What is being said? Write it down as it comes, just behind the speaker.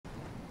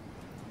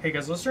Hey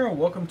guys, listener, and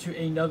welcome to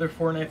another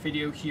Fortnite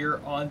video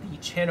here on the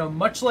channel.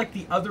 Much like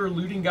the other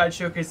looting guide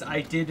showcase I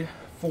did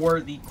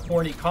for the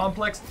Corny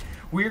Complex,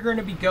 we're going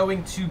to be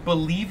going to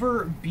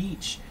Believer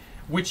Beach,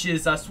 which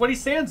is Sweaty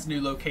Sand's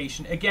new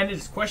location. Again, it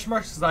is question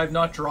marks because I have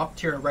not dropped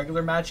here in a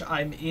regular match.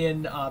 I'm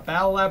in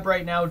Battle Lab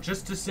right now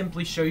just to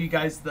simply show you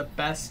guys the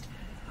best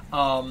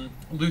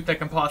loot that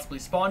can possibly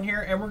spawn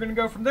here, and we're going to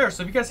go from there.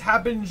 So if you guys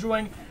have been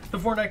enjoying the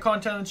Fortnite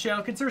content on the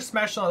channel, consider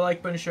smashing that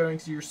like button, showing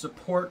your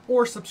support,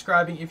 or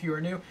subscribing if you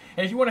are new.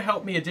 And if you want to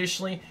help me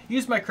additionally,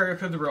 use my credit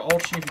code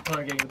TheRealUltraUnit if you plan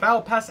on getting the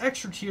battle pass,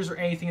 extra tiers, or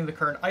anything in the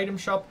current item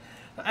shop,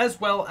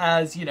 as well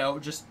as, you know,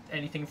 just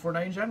anything in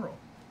Fortnite in general.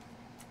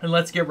 And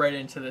let's get right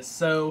into this.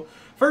 So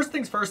first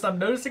things first, I'm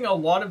noticing a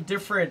lot of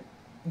different,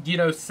 you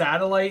know,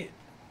 satellite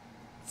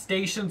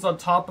stations on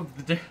top of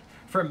the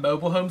different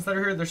mobile homes that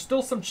are here. There's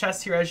still some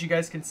chests here, as you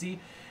guys can see.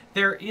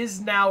 There is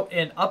now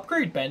an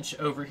upgrade bench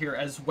over here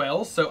as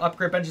well. So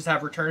upgrade benches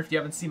have returned. If you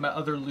haven't seen my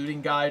other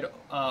looting guide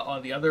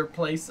on the other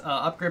place,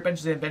 upgrade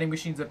benches and vending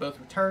machines have both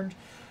returned.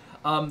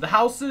 The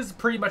houses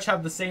pretty much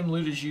have the same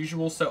loot as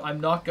usual, so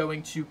I'm not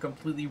going to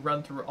completely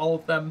run through all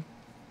of them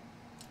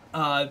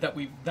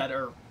that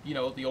are, you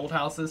know, the old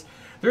houses.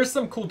 There's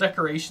some cool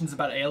decorations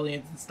about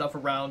aliens and stuff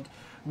around,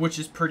 which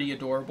is pretty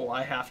adorable,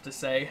 I have to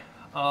say.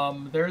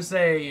 There's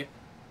a...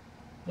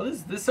 what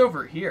is this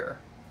over here?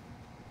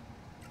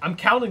 I'm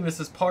counting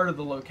this as part of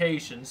the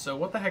location, so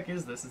what the heck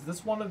is this? Is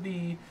this one of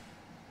the...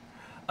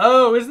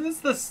 oh,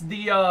 isn't this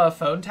the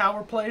phone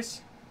tower place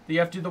that you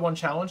have to do the one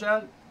challenge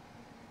at?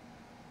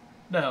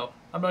 No,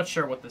 I'm not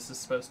sure what this is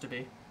supposed to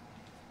be.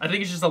 I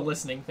think it's just a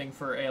listening thing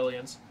for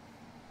aliens.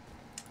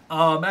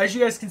 As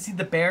you guys can see,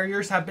 the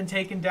barriers have been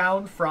taken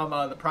down from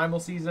the Primal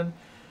season.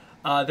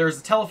 There's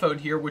a telephone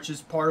here, which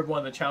is part of one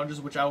of the challenges,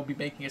 which I will be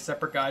making a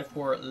separate guide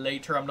for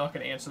later. I'm not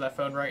going to answer that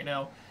phone right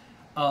now.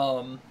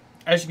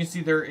 As you can see,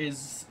 there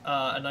is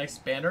a nice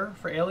banner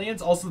for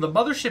aliens. Also, the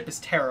mothership is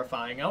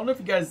terrifying. I don't know if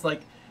you guys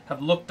like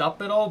have looked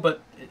up at all,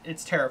 but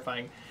it's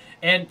terrifying.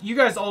 And you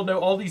guys all know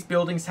all these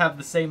buildings have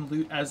the same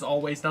loot as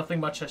always. Nothing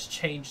much has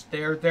changed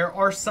there. There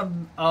are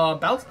some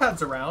bounce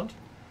pads around.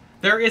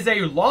 There is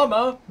a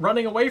llama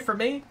running away from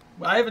me.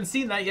 I haven't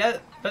seen that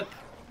yet. That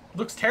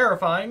looks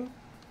terrifying.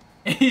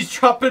 And he's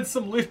dropping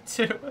some loot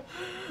too.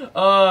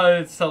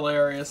 It's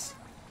hilarious.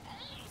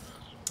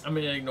 I'm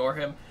going to ignore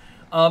him.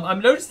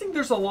 I'm noticing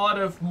there's a lot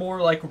of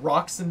more like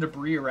rocks and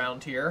debris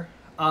around here.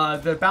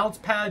 The bounce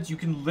pads, you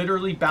can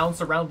literally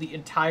bounce around the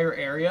entire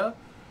area,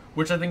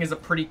 which I think is a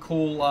pretty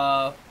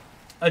cool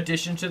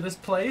addition to this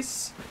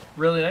place.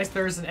 Really nice.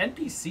 There's an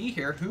NPC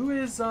here. Who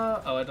is,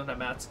 oh, I don't have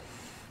mats.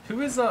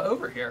 Who is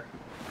over here?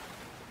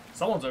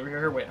 Someone's over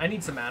here. Wait, I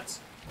need some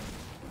mats.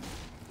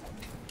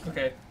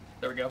 Okay,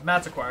 there we go.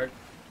 Mats acquired.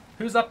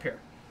 Who's up here?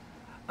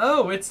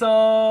 Oh, it's,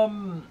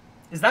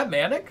 is that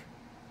Manic?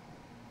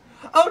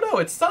 Oh no,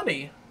 it's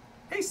Sunny.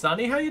 Hey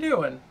Sunny, how you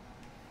doing?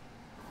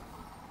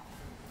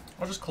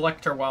 I'll just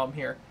collect her while I'm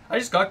here. I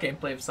just got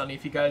gameplay of Sunny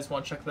if you guys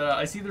want to check that out.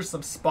 I see there's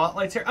some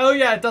spotlights here. Oh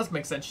yeah, it does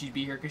make sense she'd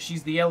be here because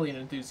she's the alien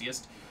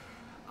enthusiast.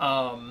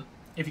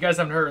 If you guys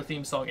haven't heard her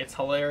theme song, it's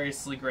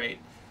hilariously great.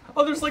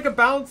 Oh, there's like a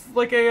bounce,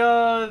 like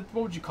a,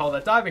 what would you call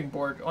that? Diving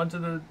board onto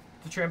the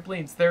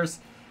trampolines. There's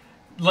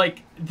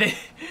like,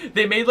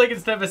 they made like,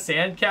 instead of a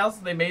sand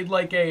castle, they made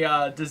like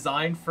a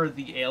design for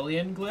the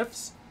alien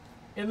glyphs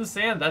in the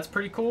sand. That's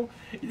pretty cool.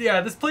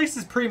 Yeah, this place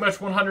is pretty much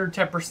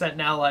 110%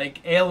 now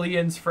like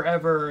aliens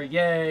forever.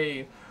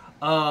 Yay.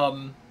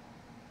 I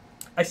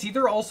see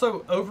they're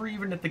also over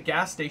even at the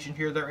gas station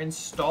here. They're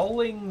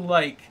installing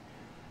like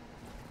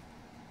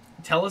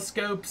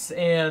telescopes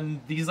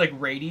and these like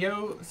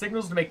radio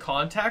signals to make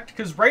contact,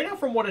 because right now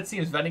from what it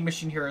seems, vending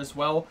machine here as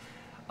well.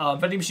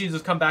 Vending machines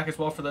has come back as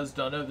well. For those who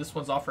don't know, this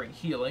one's offering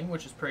healing,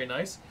 which is pretty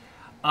nice.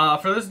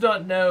 For those who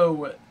don't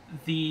know,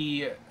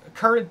 the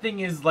current thing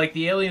is like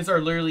the aliens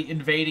are literally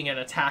invading and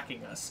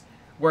attacking us,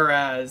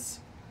 whereas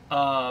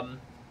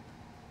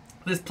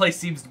this place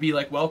seems to be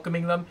like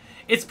welcoming them.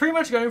 It's pretty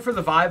much going for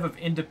the vibe of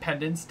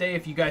Independence Day.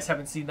 If you guys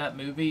haven't seen that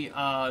movie,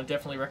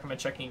 definitely recommend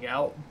checking it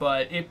out.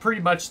 But it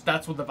pretty much,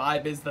 that's what the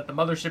vibe is, that the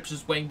mothership's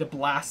just waiting to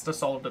blast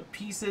us all to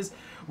pieces.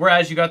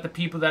 Whereas you got the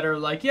people that are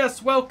like,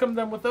 yes, welcome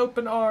them with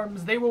open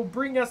arms. They will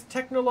bring us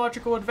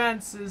technological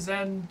advances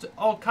and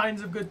all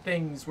kinds of good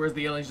things. Whereas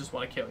the aliens just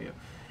want to kill you.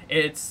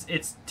 It's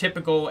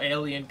typical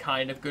alien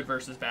kind of good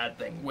versus bad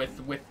thing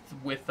with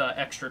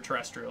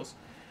extraterrestrials.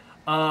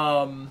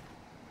 So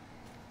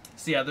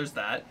yeah, there's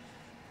that.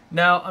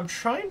 Now, I'm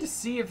trying to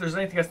see if there's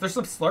anything else. There's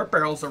some slurp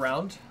barrels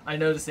around. I'm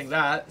noticing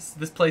that.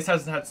 This place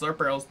hasn't had slurp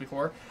barrels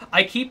before.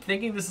 I keep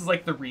thinking this is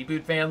like the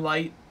reboot van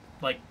light.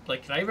 Like,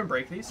 can I even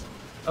break these?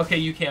 Okay,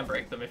 you can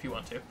break them if you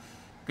want to.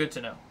 Good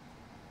to know.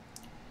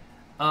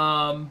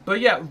 But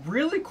yeah,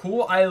 really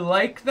cool. I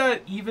like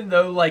that even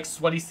though like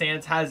Sweaty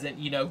Sands hasn't,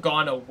 you know,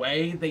 gone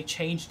away, they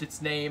changed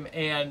its name.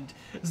 And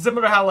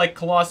similar to how like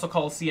Colossal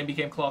Coliseum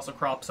became Colossal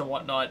Crops and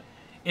whatnot,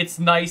 it's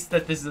nice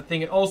that this is a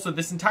thing. And also,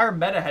 this entire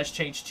meta has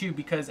changed too,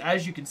 because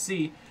as you can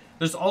see,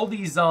 there's all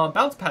these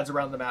bounce pads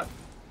around the map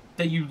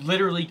that you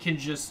literally can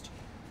just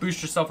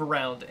boost yourself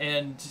around.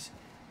 And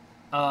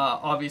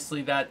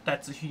Obviously,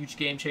 that's a huge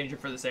game changer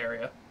for this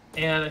area.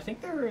 And I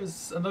think there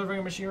is another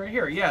vending machine right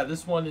here. Yeah,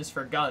 this one is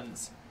for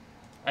guns.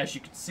 As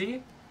you can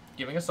see,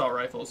 giving assault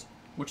rifles,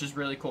 which is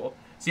really cool.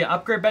 So yeah,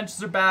 upgrade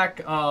benches are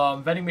back.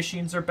 Vending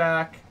machines are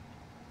back.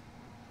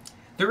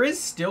 There is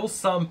still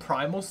some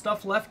primal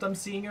stuff left I'm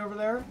seeing over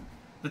there.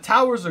 The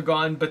towers are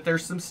gone, but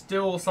there's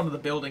still some of the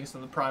buildings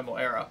from the primal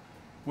era,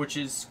 which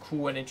is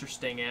cool and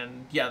interesting.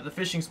 And yeah, the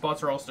fishing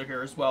spots are also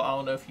here as well. I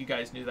don't know if you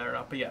guys knew that or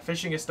not, but yeah,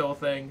 fishing is still a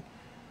thing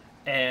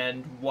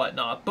and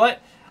whatnot.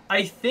 But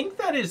I think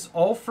that is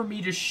all for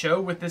me to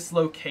show with this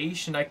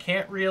location. I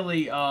can't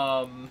really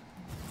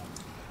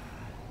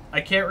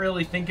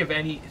think of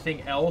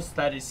anything else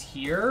that is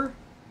here.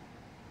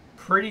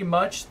 Pretty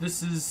much,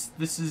 this is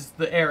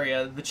the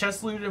area. The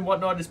chest loot and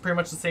whatnot is pretty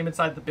much the same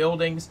inside the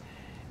buildings,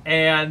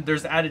 and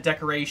there's added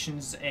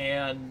decorations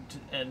and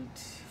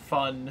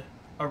fun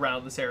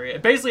around this area.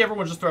 Basically,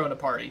 everyone's just throwing a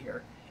party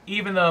here,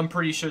 even though I'm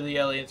pretty sure the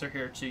aliens are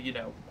here to, you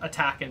know,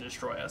 attack and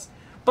destroy us.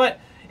 But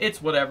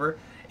it's whatever.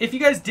 If you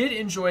guys did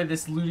enjoy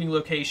this looting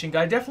location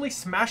guide, definitely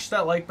smash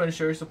that like button,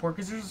 show your support,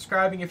 consider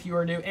subscribing if you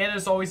are new, and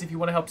as always, if you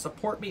want to help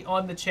support me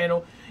on the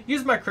channel,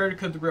 use my credit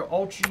code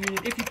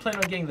TheRealUltraUnit if you plan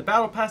on getting the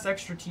Battle Pass,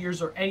 extra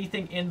tiers, or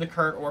anything in the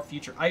current or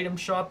future item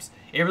shops.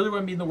 It really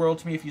wouldn't mean the world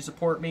to me if you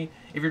support me.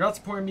 If you're not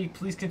supporting me,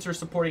 please consider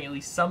supporting at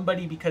least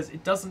somebody, because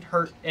it doesn't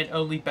hurt and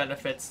only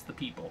benefits the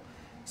people.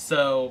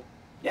 So,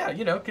 yeah,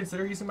 you know,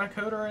 consider using my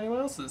code or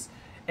anyone else's.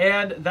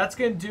 And that's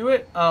going to do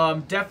it.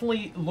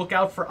 Definitely look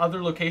out for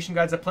other location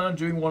guides. I plan on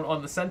doing one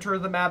on the center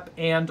of the map,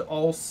 and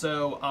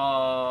also,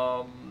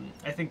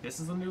 I think this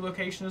is a new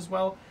location as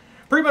well.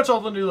 Pretty much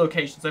all the new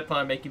locations I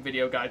plan on making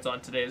video guides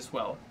on today as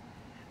well.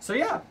 So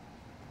yeah,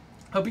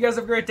 hope you guys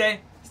have a great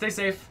day. Stay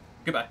safe.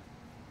 Goodbye.